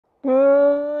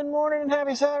Good morning and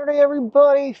happy Saturday,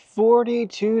 everybody.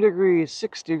 42 degrees,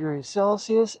 6 degrees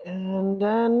Celsius, and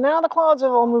now the clouds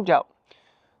have all moved out.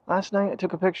 Last night I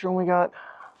took a picture when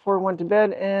before we went to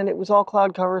bed, and it was all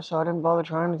cloud cover, so I didn't bother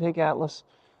trying to take Atlas.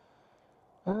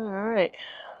 Alright.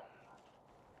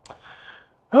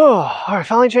 Oh, alright,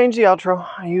 finally changed the outro.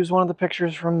 I used one of the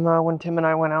pictures from when Tim and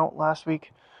I went out last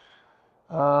week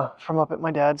from up at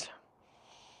my dad's.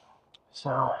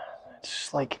 So,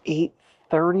 it's like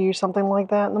 8:30 or something like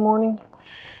that in the morning.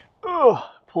 Oh,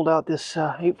 pulled out this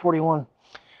 841.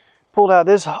 Pulled out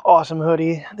this awesome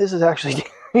hoodie. This is actually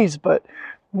Danny's, but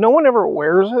no one ever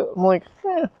wears it. I'm like,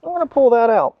 I'm gonna pull that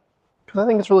out because I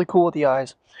think it's really cool with the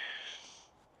eyes.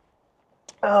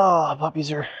 Oh,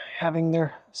 puppies are having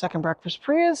their second breakfast.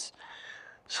 Priya's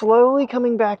slowly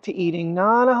coming back to eating,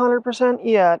 not 100%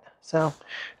 yet. So,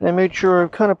 and I made sure I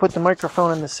kind of put the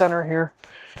microphone in the center here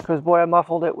because boy, I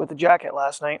muffled it with the jacket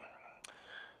last night.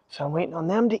 So I'm waiting on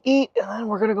them to eat, and then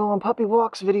we're gonna go on puppy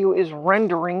walks. Video is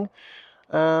rendering.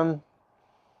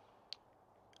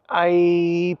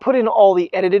 I put in all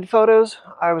the edited photos.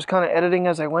 I was kind of editing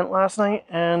as I went last night,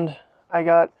 and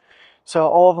so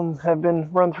all of them have been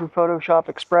run through Photoshop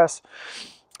Express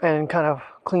and kind of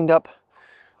cleaned up.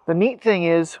 The neat thing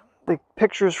is the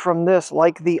pictures from this,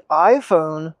 like the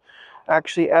iPhone,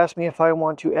 actually asked me if I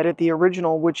want to edit the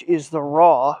original, which is the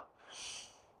RAW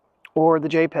or the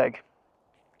JPEG.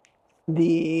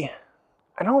 I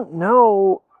don't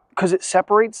know, because it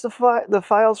separates the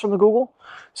files from the Google,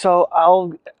 so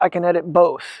I can edit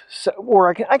both, or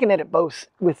I can edit both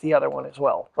with the other one as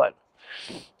well, but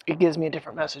it gives me a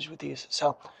different message with these.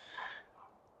 So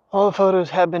all the photos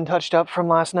have been touched up from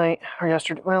last night or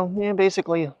yesterday. Well, yeah,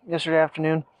 basically yesterday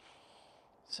afternoon.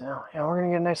 So yeah, we're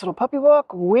gonna get a nice little puppy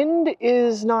walk. Wind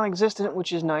is non-existent,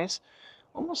 which is nice.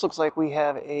 Almost looks like we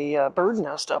have a bird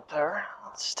nest up there.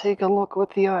 Let's take a look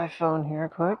with the iPhone here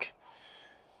quick.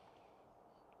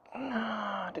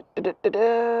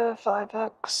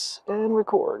 5x and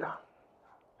record.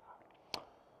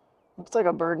 Looks like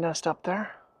a bird nest up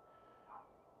there.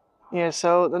 Yeah,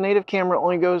 so the native camera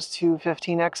only goes to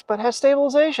 15x but has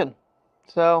stabilization.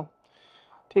 So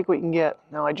take what you can get.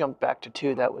 Now I jumped back to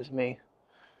 2, that was me.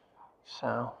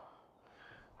 So,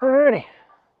 alrighty.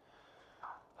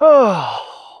 Oh,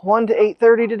 1 to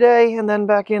 8:30 today, and then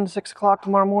back in 6 o'clock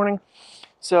tomorrow morning.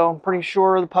 So I'm pretty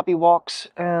sure the puppy walks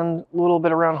and a little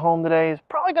bit around home today is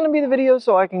probably going to be the video,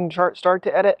 so I can start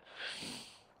to edit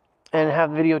and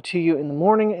have the video to you in the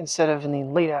morning instead of in the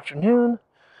late afternoon.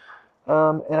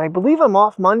 And I believe I'm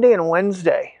off Monday and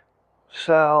Wednesday.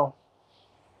 So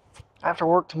after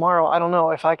work tomorrow, I don't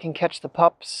know if I can catch the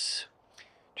pups.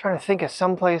 I'm trying to think of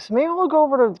someplace. Maybe we'll go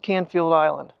over to Canfield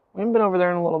Island. We haven't been over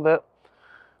there in a little bit.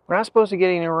 We're not supposed to get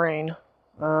any rain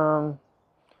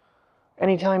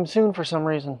anytime soon for some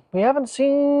reason. We haven't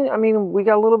seen, I mean, we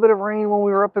got a little bit of rain when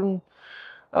we were up in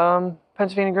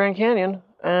Pennsylvania Grand Canyon,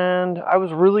 and I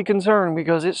was really concerned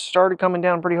because it started coming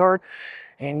down pretty hard,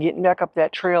 and getting back up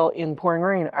that trail in pouring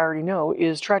rain, I already know,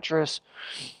 is treacherous.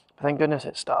 Thank goodness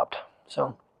it stopped.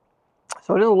 So it is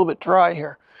a little bit dry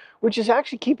here, which is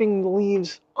actually keeping the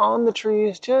leaves on the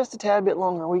trees just a tad bit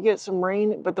longer. We get some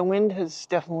rain, but the wind has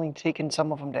definitely taken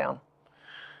some of them down.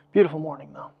 Beautiful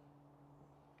morning, though.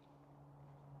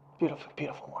 Beautiful,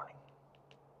 beautiful morning.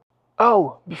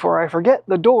 Oh, before I forget,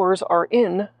 the doors are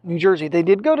in New Jersey. They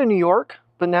did go to New York,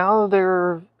 but now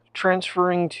they're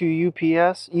transferring to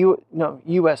USPS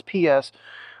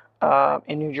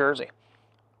in New Jersey.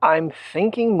 I'm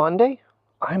thinking Monday.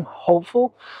 I'm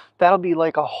hopeful. That'll be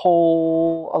like a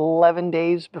whole 11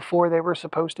 days before they were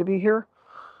supposed to be here.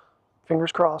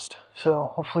 Fingers crossed.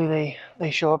 So hopefully they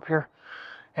show up here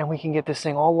and we can get this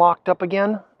thing all locked up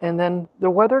again, and then the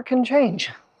weather can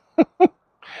change. A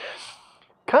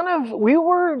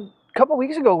couple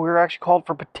weeks ago, we were actually called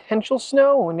for potential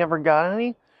snow. We never got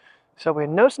any. So we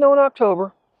had no snow in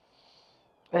October.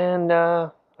 And, I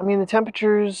mean, the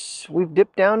temperatures, we've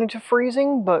dipped down into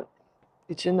freezing, but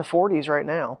it's in the 40s right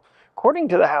now. According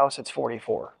to the house, it's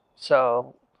 44.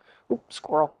 So, oops,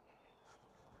 squirrel.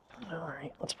 All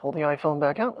right, let's pull the iPhone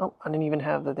back out. Oh, I didn't even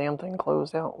have the damn thing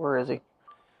closed out. Where is he?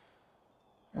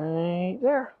 Right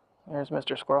there. There's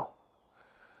Mr. Squirrel.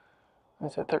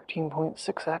 That's at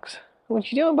 13.6x.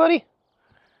 What you doing, buddy?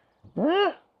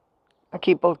 I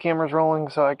keep both cameras rolling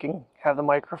so I can have the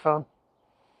microphone.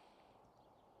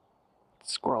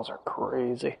 Squirrels are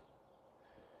crazy.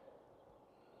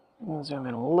 I'm gonna zoom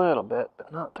in a little bit,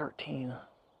 but not 13.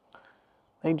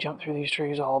 They jump through these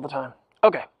trees all the time.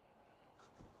 Okay.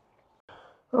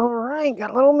 Alright,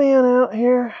 got little man out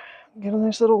here. Get a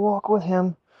nice little walk with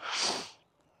him.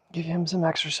 Give him some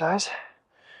exercise.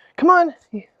 Come on.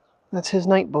 That's his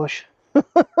night bush.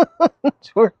 It's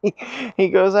where he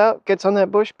goes out, gets on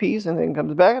that bush, pees, and then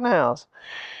comes back in the house.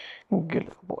 Good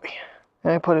little boy.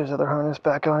 And I put his other harness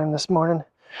back on him this morning.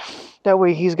 That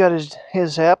way he's got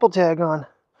his Apple tag on.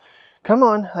 Come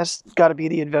on, that's got to be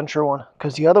the adventure one.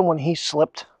 Because the other one, he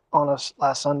slipped on us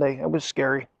last Sunday. It was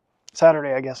scary.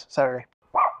 Saturday, I guess. Saturday.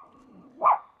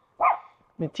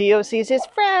 Mateo sees his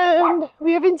friend.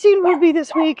 We haven't seen Ruby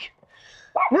this week.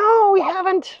 No, we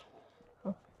haven't.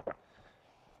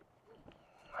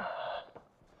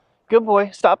 Good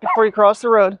boy. Stop before you cross the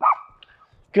road.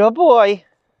 Good boy.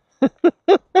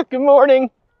 Good morning.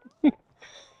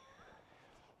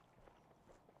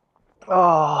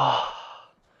 Oh.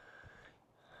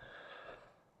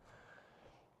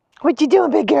 What you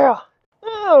doing, big girl?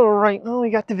 All right. Well, we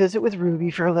got to visit with Ruby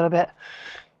for a little bit.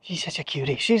 She's such a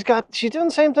cutie. She's doing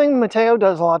the same thing Mateo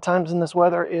does a lot of times in this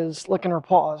weather, is licking her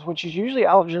paws, which is usually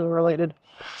allergy related.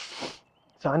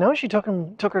 So I know she took her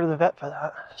to the vet for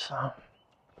that. So.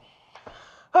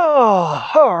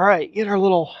 Oh, all right. Get our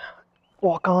little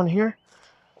walk on here.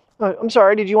 I'm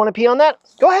sorry. Did you want to pee on that?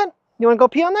 Go ahead. You want to go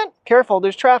pee on that? Careful.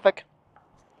 There's traffic.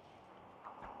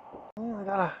 Oh, I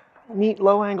got a neat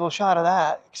low angle shot of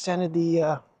that. Extended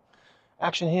the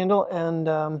action handle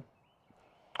and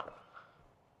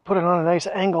put it on a nice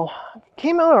angle.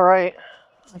 Came out all right.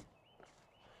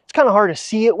 It's kind of hard to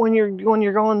see it when you're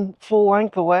going full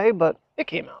length away, but it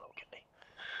came out okay.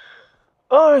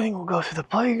 Oh, I think we'll go through the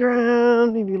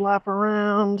playground, maybe lap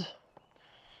around.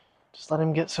 Just let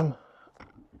him get some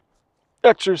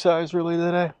exercise really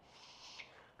today.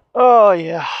 Oh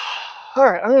yeah. All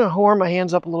right, I'm gonna warm my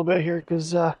hands up a little bit here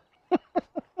because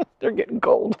they're getting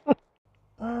cold.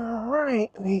 All right,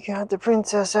 we got the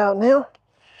princess out now.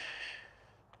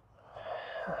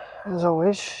 As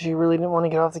always, she really didn't want to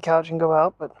get off the couch and go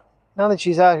out, but now that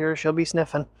she's out here, she'll be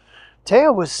sniffing.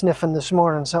 Taya was sniffing this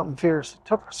morning, something fierce. It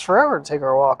took us forever to take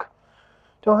our walk.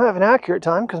 Don't have an accurate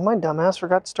time because my dumbass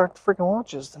forgot to start the freaking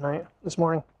watches this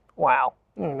morning. Wow,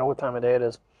 I don't even know what time of day it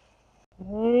is.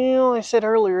 Well, I said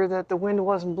earlier that the wind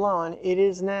wasn't blowing. It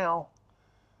is now.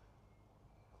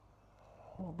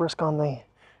 A little brisk on the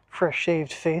fresh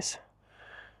shaved face.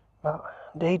 About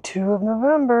day 2 of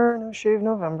November. No shave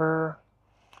November.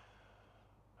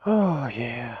 Oh,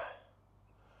 yeah.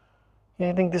 Yeah,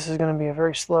 I think this is going to be a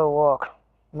very slow walk.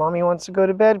 Mommy wants to go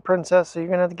to bed, princess, so you're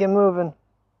going to have to get moving.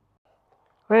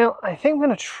 Well, I think I'm going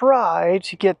to try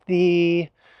to get the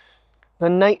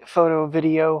night photo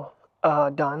video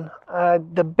done.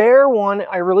 The bear one,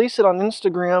 I released it on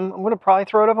Instagram. I'm going to probably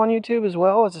throw it up on YouTube as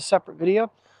well as a separate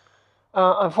video.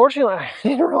 Unfortunately, I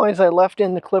didn't realize I left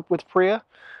in the clip with Priya,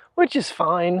 which is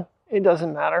fine. It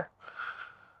doesn't matter.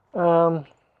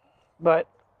 But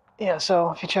yeah, so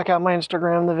if you check out my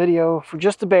Instagram, the video for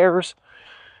just the bears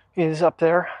is up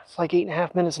there. It's like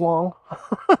 8.5 minutes long.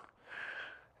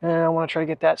 And I want to try to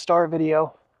get that star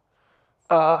video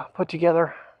put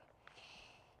together.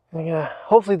 And,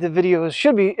 hopefully the video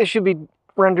should be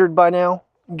rendered by now.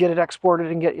 Get it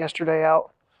exported and get yesterday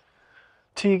out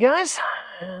to you guys.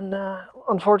 And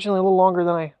unfortunately a little longer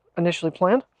than I initially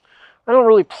planned. I don't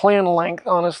really plan length,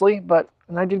 honestly,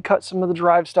 and I did cut some of the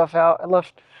drive stuff out. I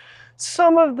left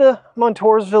some of the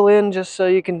Montoursville in just so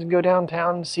you can go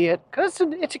downtown and see it, because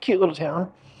it's a cute little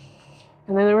town.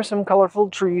 And then there were some colorful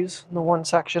trees in the one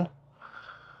section.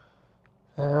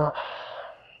 Other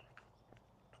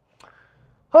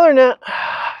than that,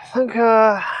 I think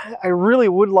I really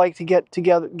would like to get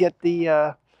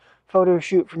the photo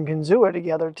shoot from Kinzua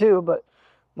together too, but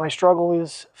my struggle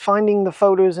is finding the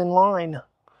photos in line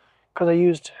because I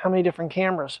used how many different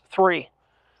cameras? 3.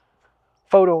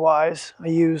 Photo-wise, I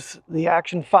used the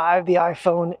Action 5, the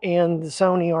iPhone, and the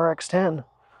Sony RX 10.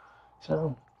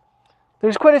 So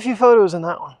there's quite a few photos in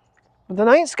that one. But the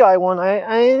night sky one,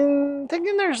 I'm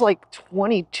thinking there's like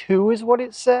 22 is what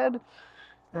it said.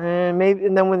 And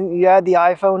then when you add the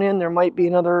iPhone in, there might be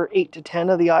another 8 to 10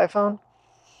 of the iPhone.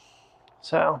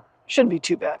 So shouldn't be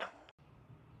too bad.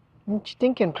 What you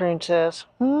thinking, princess?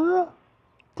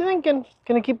 Thinking?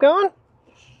 Gonna keep going?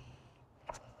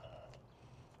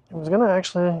 I was gonna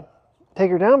actually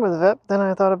take her down by the vet, but then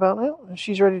I thought about it. If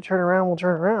she's ready to turn around, we'll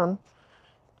turn around.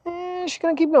 And she's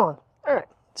gonna keep going. All right,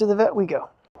 to the vet we go.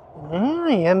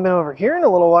 You haven't been over here in a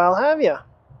little while, have you?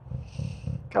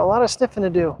 Got a lot of sniffing to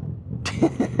do.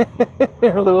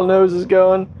 Her little nose is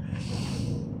going.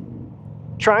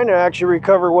 Trying to actually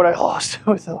recover what I lost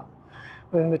with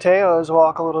Mateo's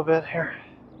walk a little bit here.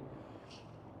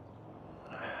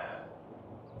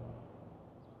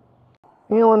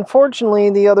 You know, unfortunately,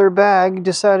 the other bag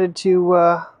decided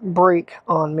to break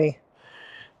on me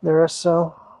there,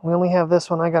 so we only have this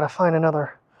one. I gotta find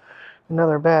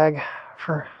another bag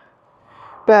for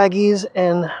baggies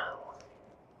and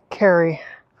carry.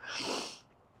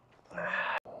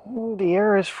 Ooh, the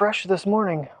air is fresh this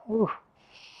morning. Ooh.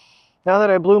 Now that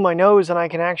I blew my nose and I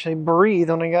can actually breathe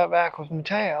when I got back with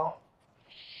Mateo.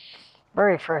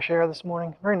 Very fresh air this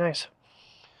morning. Very nice.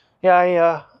 Yeah,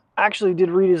 I actually did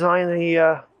redesign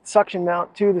the suction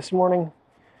mount too this morning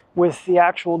with the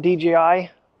actual DJI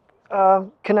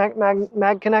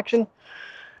mag connection.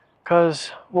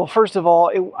 Because, well, first of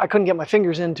all, I couldn't get my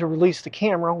fingers in to release the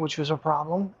camera, which was a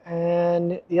problem.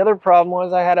 And the other problem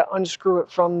was I had to unscrew it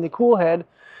from the cool head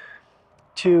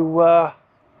to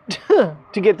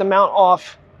to get the mount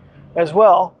off as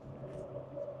well.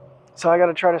 So I got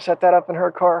to try to set that up in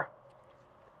her car.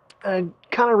 I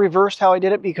kind of reversed how I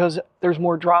did it because there's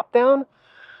more drop down.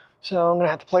 So I'm going to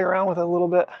have to play around with it a little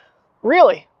bit.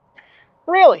 Really?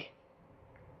 Really?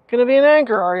 Gonna be an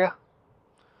anchor, are you?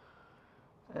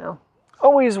 Yeah.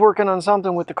 Always working on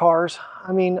something with the cars.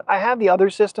 I mean, I have the other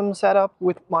system set up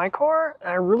with my car, and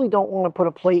I really don't want to put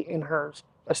a plate in hers,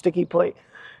 a sticky plate,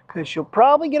 because she'll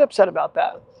probably get upset about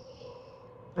that.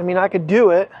 I mean, I could do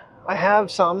it. I have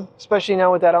some, especially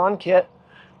now with that on kit.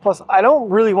 Plus, I don't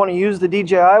really want to use the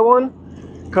DJI one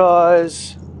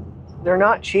because they're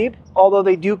not cheap, although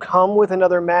they do come with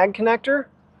another mag connector.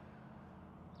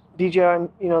 DJI,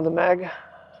 you know, the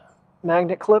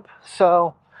magnet clip.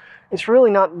 So it's really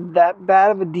not that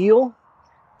bad of a deal.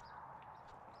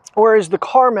 Whereas the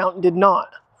car mount did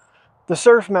not. The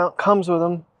surf mount comes with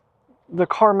them. The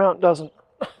car mount doesn't.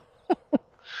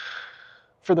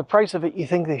 For the price of it, you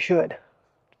think they should.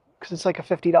 Because it's like a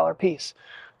 $50 piece.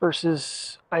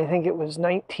 Versus, I think it was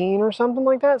 $19 or something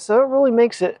like that. So it really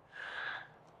makes it,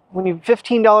 when you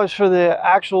 $15 for the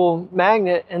actual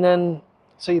magnet, and then,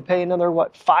 so you pay another,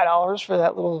 what, $5 for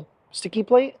that little sticky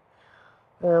plate?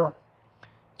 It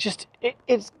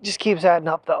just keeps adding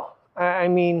up, though. I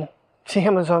mean, the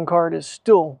Amazon card is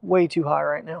still way too high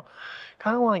right now.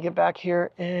 Kind of want to get back here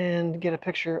and get a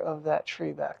picture of that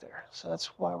tree back there. So that's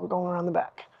why we're going around the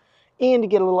back. And to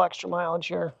get a little extra mileage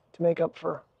here to make up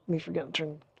for me forgetting to turn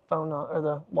the phone on, or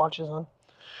the watches on.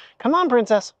 Come on,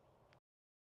 princess.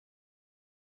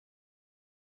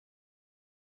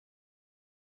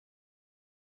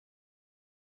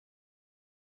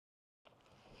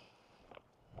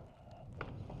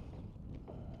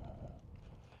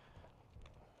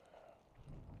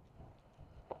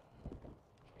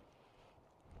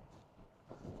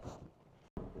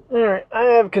 Alright, I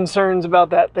have concerns about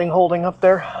that thing holding up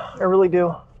there. I really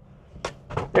do.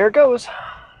 There it goes.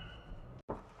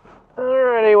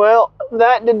 Alrighty, well,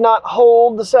 that did not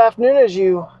hold this afternoon as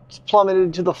you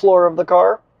plummeted to the floor of the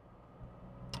car.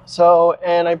 So,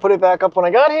 and I put it back up when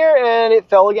I got here and it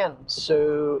fell again.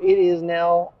 So it is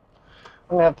now,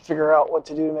 I'm gonna have to figure out what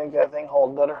to do to make that thing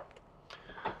hold better.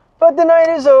 But the night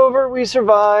is over. We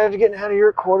survived getting out of here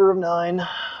at 9:15.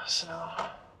 So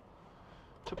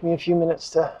took me a few minutes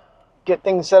to get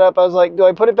things set up. I was like, do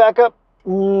I put it back up?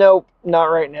 Nope, not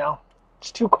right now.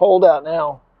 It's too cold out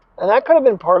now. And that could have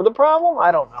been part of the problem.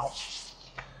 I don't know.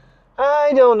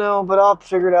 I don't know, but I'll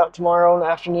figure it out tomorrow in the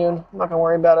afternoon. I'm not going to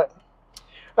worry about it.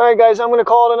 All right, guys, I'm going to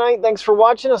call it a night. Thanks for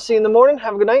watching. I'll see you in the morning.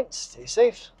 Have a good night. Stay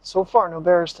safe. So far, no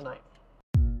bears tonight.